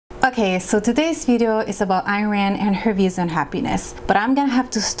Okay, so today's video is about Ayn Rand and her views on happiness, but I'm gonna have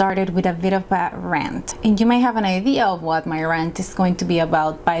to start it with a bit of a rant. And you might have an idea of what my rant is going to be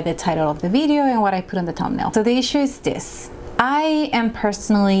about by the title of the video and what I put on the thumbnail. So the issue is this. I am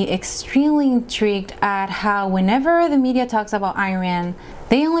personally extremely intrigued at how whenever the media talks about Ayn Rand,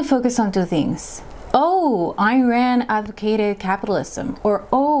 they only focus on two things. Oh, Ayn Rand advocated capitalism, or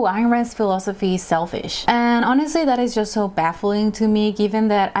oh, Ayn Rand's philosophy is selfish. And honestly, that is just so baffling to me, given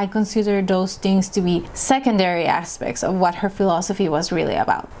that I consider those things to be secondary aspects of what her philosophy was really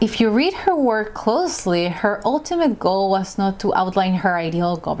about. If you read her work closely, her ultimate goal was not to outline her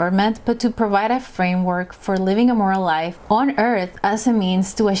ideal government, but to provide a framework for living a moral life on Earth as a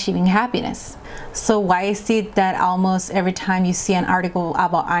means to achieving happiness. So why is it that almost every time you see an article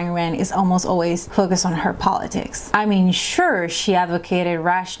about Ayn Rand is almost always focused on her politics? I mean, sure, she advocated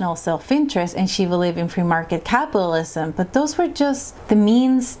rational self-interest and she believed in free market capitalism, but those were just the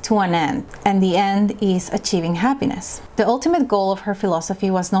means to an end, and the end is achieving happiness. The ultimate goal of her philosophy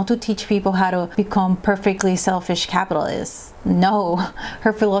was not to teach people how to become perfectly selfish capitalists. No,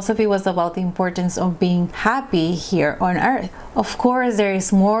 her philosophy was about the importance of being happy here on Earth. Of course, there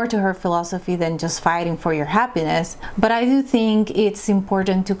is more to her philosophy than just fighting for your happiness, but I do think it's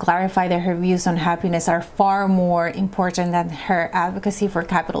important to clarify that her views on happiness are far more important than her advocacy for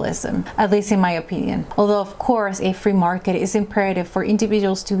capitalism, at least in my opinion. Although, of course, a free market is imperative for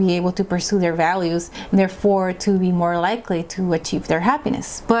individuals to be able to pursue their values and therefore to be more likely to achieve their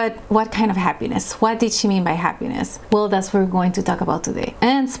happiness. But what kind of happiness? What did she mean by happiness? Well, that's what we're going to talk about today.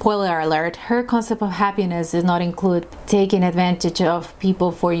 And spoiler alert, her concept of happiness does not include taking advantage of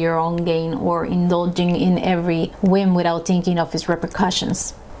people for your own gain or indulging in every whim without thinking of its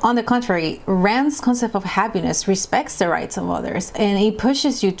repercussions. On the contrary, Rand's concept of happiness respects the rights of others, and it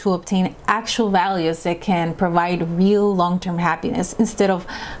pushes you to obtain actual values that can provide real long-term happiness instead of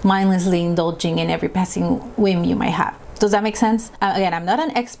mindlessly indulging in every passing whim you might have. Does that make sense? Again, I'm not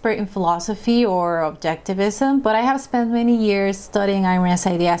an expert in philosophy or objectivism, but I have spent many years studying Ayn Rand's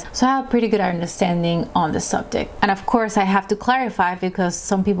ideas, so I have a pretty good understanding on the subject. And of course, I have to clarify, because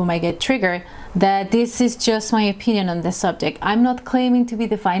some people might get triggered, that this is just my opinion on the subject. I'm not claiming to be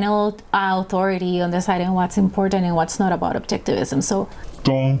the final authority on deciding what's important and what's not about objectivism, so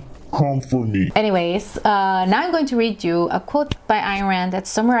don't come for me. Anyways, now I'm going to read you a quote by Ayn Rand that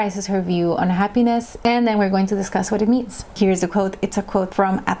summarizes her view on happiness, and then we're going to discuss what it means. Here's a quote. It's a quote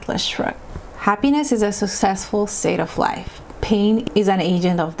from Atlas Shrugged. "Happiness is a successful state of life. Pain is an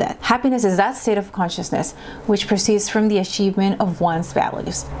agent of death. Happiness is that state of consciousness which proceeds from the achievement of one's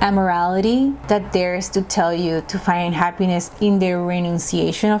values. A morality that dares to tell you to find happiness in the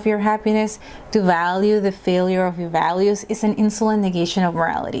renunciation of your happiness, to value the failure of your values, is an insolent negation of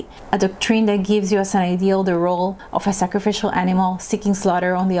morality. A doctrine that gives you as an ideal the role of a sacrificial animal seeking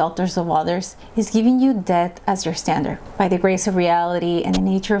slaughter on the altars of others is giving you death as your standard. By the grace of reality and the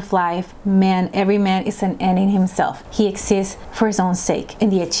nature of life, every man is an end in himself. He exists for his own sake,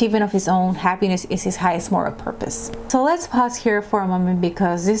 and the achievement of his own happiness is his highest moral purpose." So let's pause here for a moment,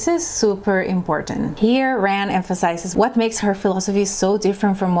 because this is super important. Here, Rand emphasizes what makes her philosophy so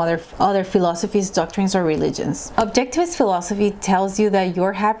different from other philosophies, doctrines, or religions. Objectivist philosophy tells you that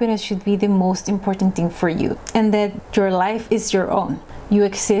your happiness should be the most important thing for you, and that your life is your own. You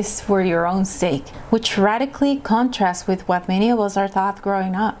exist for your own sake, which radically contrasts with what many of us are taught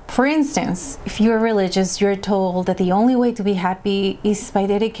growing up. For instance, if you're religious, you're told that the only way to be happy is by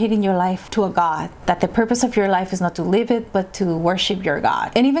dedicating your life to a god, that the purpose of your life is not to live it, but to worship your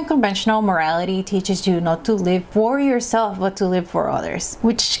god. And even conventional morality teaches you not to live for yourself, but to live for others,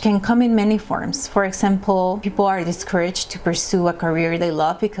 which can come in many forms. For example, people are discouraged to pursue a career they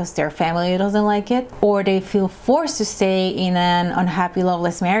love because their family doesn't like it, or they feel forced to stay in an unhappy,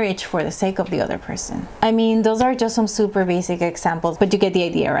 loveless marriage for the sake of the other person. I mean, those are just some super basic examples, but you get the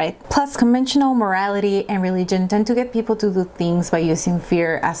idea, right? Plus, conventional morality and religion tend to get people to do things by using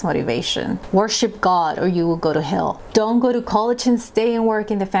fear as motivation. Worship God or you will go to hell. Don't go to college and stay and work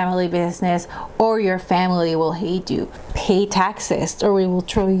in the family business or your family will hate you. Pay taxes or we will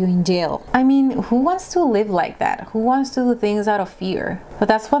throw you in jail. I mean, who wants to live like that? Who wants to do things out of fear? But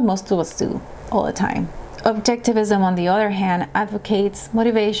that's what most of us do all the time. Objectivism, on the other hand, advocates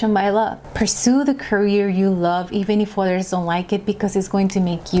motivation by love. Pursue the career you love even if others don't like it, because it's going to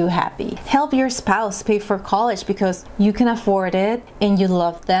make you happy. Help your spouse pay for college because you can afford it and you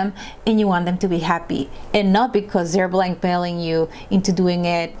love them and you want them to be happy, and not because they're blackmailing you into doing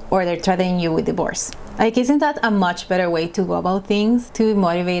it or they're threatening you with divorce. Like, isn't that a much better way to go about things? To be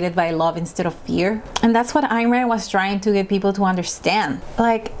motivated by love instead of fear? And that's what Ayn Rand was trying to get people to understand.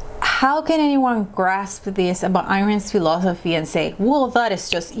 Like, How can anyone grasp this about Ayn Rand's philosophy and say, well, that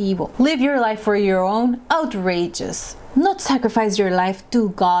is just evil. Live your life for your own? Outrageous. Not sacrifice your life to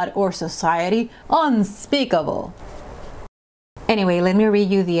God or society? Unspeakable. Anyway, let me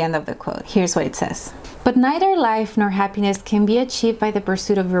read you the end of the quote. Here's what it says. But neither life nor happiness can be achieved by the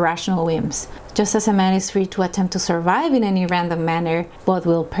pursuit of irrational whims. Just as a man is free to attempt to survive in any random manner, but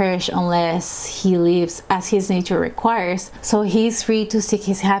will perish unless he lives as his nature requires, so he is free to seek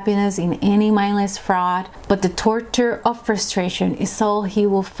his happiness in any mindless fraud. But the torture of frustration is all he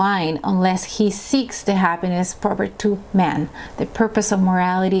will find unless he seeks the happiness proper to man. The purpose of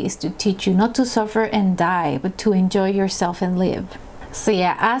morality is to teach you not to suffer and die, but to enjoy yourself and live. So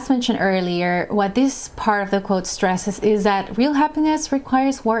yeah, as mentioned earlier, what this part of the quote stresses is that real happiness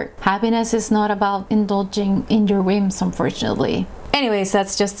requires work. Happiness is not about indulging in your whims, unfortunately. Anyways,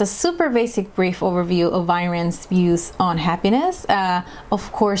 that's just a super basic brief overview of Ayn Rand's views on happiness. Of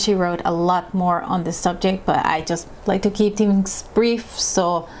course, she wrote a lot more on this subject, but I just like to keep things brief,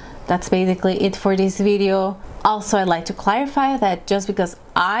 so that's basically it for this video. Also, I'd like to clarify that just because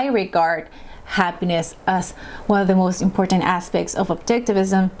I regard happiness as one of the most important aspects of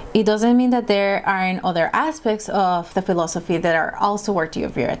objectivism, it doesn't mean that there aren't other aspects of the philosophy that are also worthy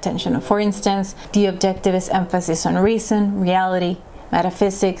of your attention. For instance, the objectivist emphasis on reason, reality,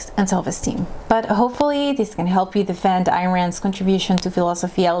 metaphysics, and self-esteem. But hopefully this can help you defend Ayn Rand's contribution to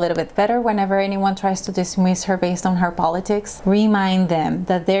philosophy a little bit better whenever anyone tries to dismiss her based on her politics. Remind them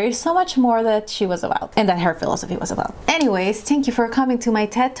that there is so much more that she was about and that her philosophy was about. Anyways, thank you for coming to my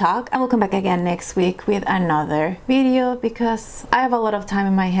TED Talk. I will come back again next week with another video because I have a lot of time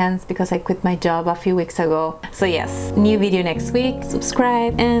in my hands because I quit my job a few weeks ago. So yes, new video next week,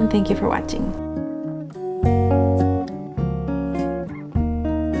 subscribe, and thank you for watching.